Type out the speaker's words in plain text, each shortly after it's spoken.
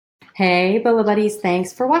Hey, Bolo buddies,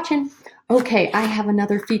 thanks for watching. Okay, I have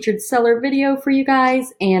another featured seller video for you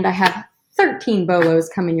guys, and I have 13 bolos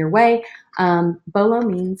coming your way. Bolo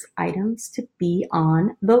means items to be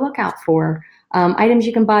on the lookout for. Items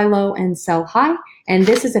you can buy low and sell high. And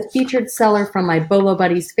this is a featured seller from my Bolo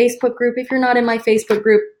Buddies Facebook group. If you're not in my Facebook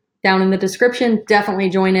group, down in the description, definitely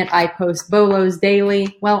join it. I post bolos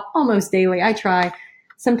daily. Well, almost daily. I try.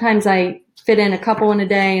 Sometimes I fit in a couple in a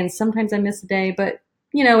day, and sometimes I miss a day, but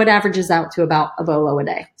you know, it averages out to about a bolo a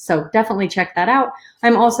day. So definitely check that out.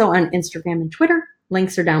 I'm also on Instagram and Twitter.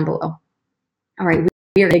 Links are down below. All right,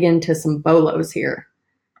 we are digging into some bolos here.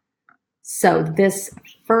 So this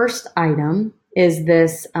first item is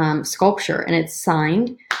this sculpture, and it's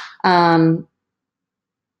signed.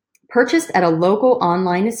 Purchased at a local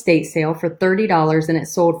online estate sale for $30, and it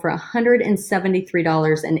sold for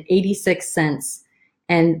 $173.86.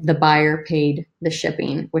 And the buyer paid the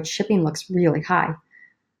shipping, which shipping looks really high.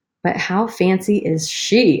 But how fancy is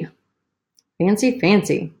she? Fancy,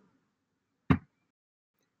 fancy.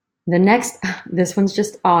 The next, this one's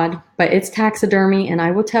just odd, but it's taxidermy. And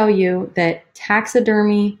I will tell you that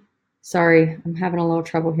taxidermy, sorry, I'm having a little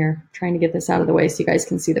trouble here. I'm trying to get this out of the way so you guys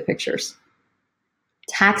can see the pictures.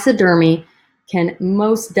 Taxidermy can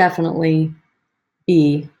most definitely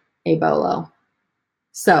be a bolo.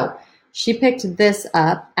 So she picked this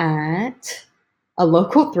up at a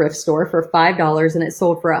local thrift store for $5, and it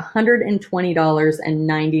sold for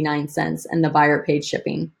 $120.99, and the buyer paid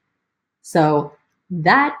shipping. So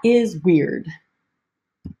that is weird.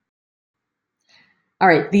 All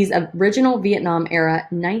right, these original Vietnam era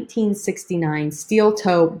 1969 steel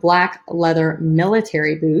toe black leather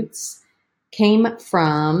military boots came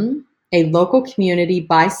from a local community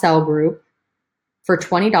buy-sell group for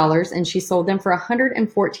 $20, and she sold them for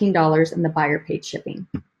 $114, and the buyer paid shipping.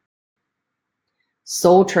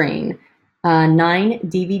 Soul Train, 9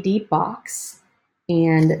 DVD box.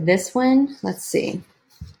 And this one, let's see.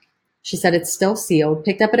 She said it's still sealed.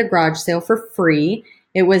 Picked up at a garage sale for free.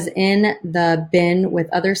 It was in the bin with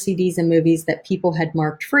other CDs and movies that people had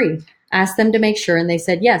marked free. Asked them to make sure, and they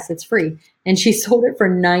said, yes, it's free. And she sold it for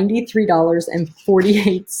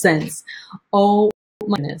 $93.48. Oh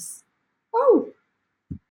my goodness. Oh,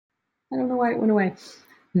 I don't know why it went away.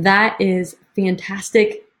 That is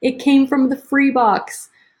fantastic. It came from the free box.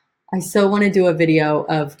 I so want to do a video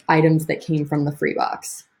of items that came from the free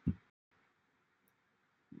box.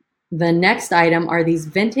 The next item are these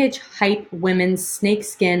vintage hype women's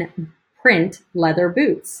snakeskin print leather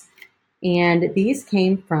boots. And these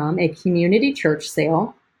came from a community church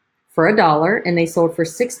sale for $1, and they sold for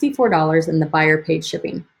 $64, and the buyer paid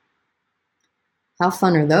shipping. How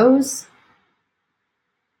fun are those?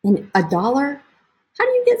 And $1? How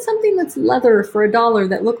do you get something that's leather for $1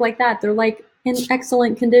 that look like that? They're like in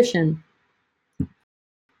excellent condition.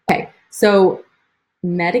 Okay, so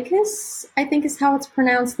Medicus, I think is how it's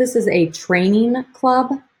pronounced. This is a training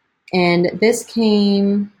club, and this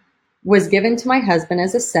was given to my husband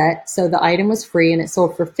as a set, so the item was free, and it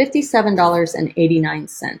sold for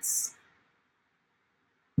 $57.89.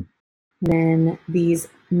 Then these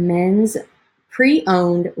men's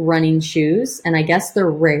pre-owned running shoes, and I guess they're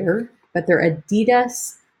rare, but they're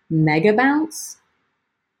Adidas Mega Bounce.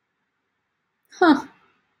 Huh.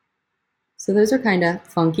 So those are kind of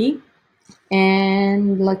funky.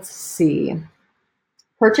 And let's see.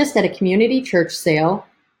 Purchased at a community church sale.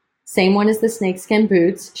 Same one as the snakeskin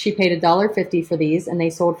boots. She paid $1.50 for these, and they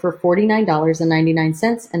sold for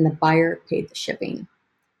 $49.99, and the buyer paid the shipping.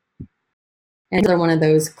 And they're one of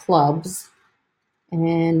those clubs.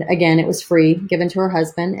 And again, it was free, given to her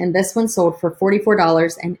husband. And this one sold for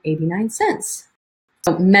 $44.89.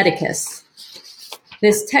 So Medicus.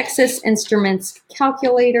 This Texas Instruments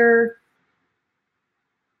calculator.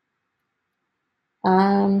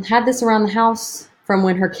 Had this around the house from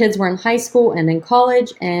when her kids were in high school and in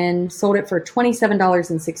college, and sold it for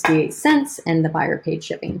 $27.68, and the buyer paid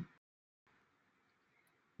shipping.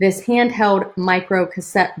 This handheld micro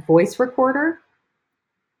cassette voice recorder.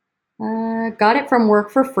 Got it from work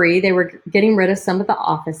for free. They were getting rid of some of the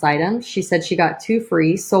office items. She said she got 2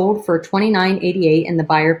 free, sold for $29.88, and the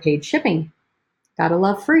buyer paid shipping. Gotta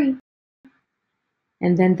love free.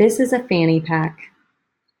 And then this is a fanny pack,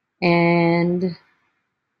 and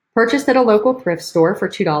purchased at a local thrift store for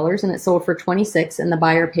 $2, and it sold for $26, and the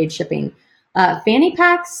buyer paid shipping. Fanny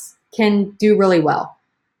packs can do really well.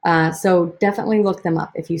 So definitely look them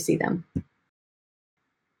up if you see them.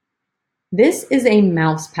 This is a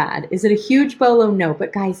mouse pad. Is it a huge bolo? No,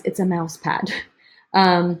 but guys, it's a mouse pad.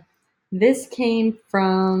 This came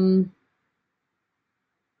from,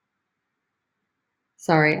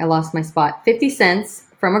 sorry, I lost my spot. 50 cents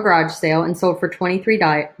from a garage sale and sold for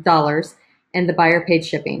 $23, and the buyer paid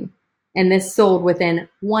shipping. And this sold within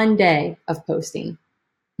 1 day of posting.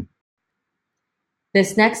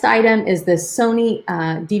 This next item is this Sony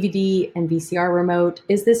DVD and VCR remote.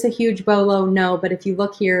 Is this a huge bolo? No, but if you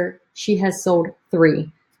look here, she has sold 3.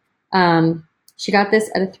 She got this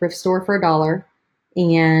at a thrift store for $1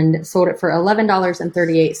 and sold it for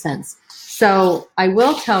 $11.38. So I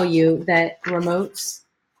will tell you that remotes,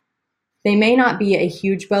 they may not be a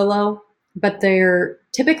huge bolo, but they're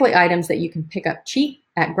typically items that you can pick up cheap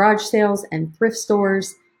at garage sales and thrift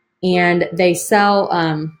stores, and they sell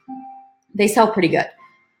pretty good.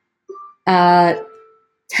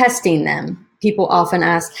 Testing them. People often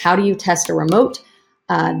ask, how do you test a remote?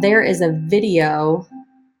 There is a video.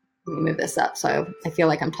 Let me move this up so I feel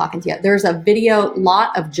like I'm talking to you. There's a video,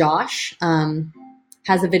 Lot of Josh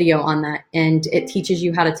has a video on that, and it teaches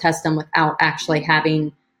you how to test them without actually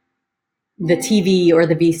having the TV or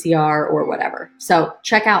the VCR or whatever. So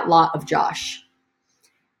check out Lot of Josh.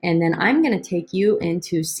 And then I'm going to take you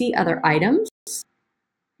into see other items.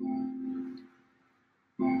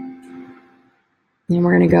 And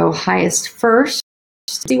we're going to go highest first,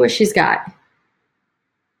 see what she's got.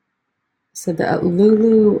 So the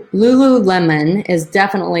Lululemon is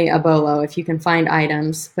definitely a bolo if you can find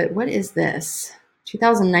items. But what is this?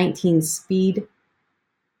 2019 Speed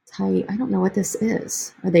Tight. I don't know what this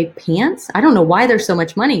is. Are they pants? I don't know why there's so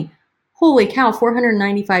much money. Holy cow,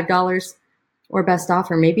 $495 or best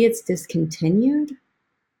offer. Maybe it's discontinued.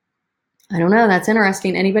 I don't know. That's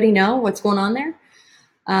interesting. Anybody know what's going on there?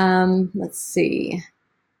 Let's see.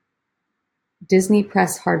 Disney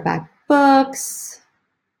Press hardback books.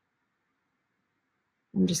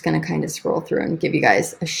 I'm just going to kind of scroll through and give you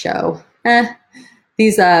guys a show.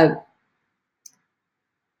 These,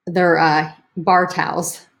 they're bar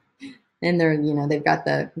towels. And they're, you know, they've got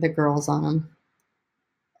the girls on them.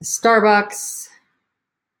 Starbucks.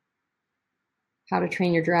 How to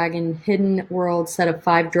Train Your Dragon. Hidden World set of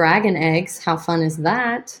 5 dragon eggs. How fun is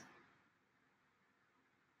that?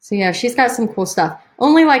 So yeah, she's got some cool stuff.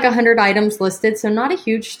 Only like 100 items listed, so not a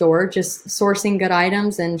huge store, just sourcing good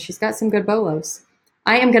items, and she's got some good bolos.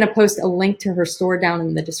 I am going to post a link to her store down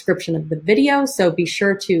in the description of the video, so be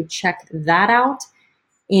sure to check that out.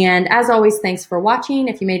 And as always, thanks for watching.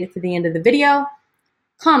 If you made it to the end of the video,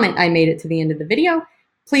 comment I made it to the end of the video.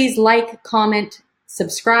 Please like, comment,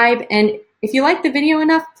 subscribe, and if you like the video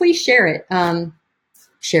enough, please share it.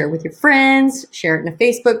 Share it with your friends, share it in a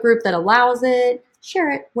Facebook group that allows it,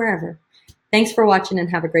 share it wherever. Thanks for watching and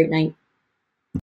have a great night.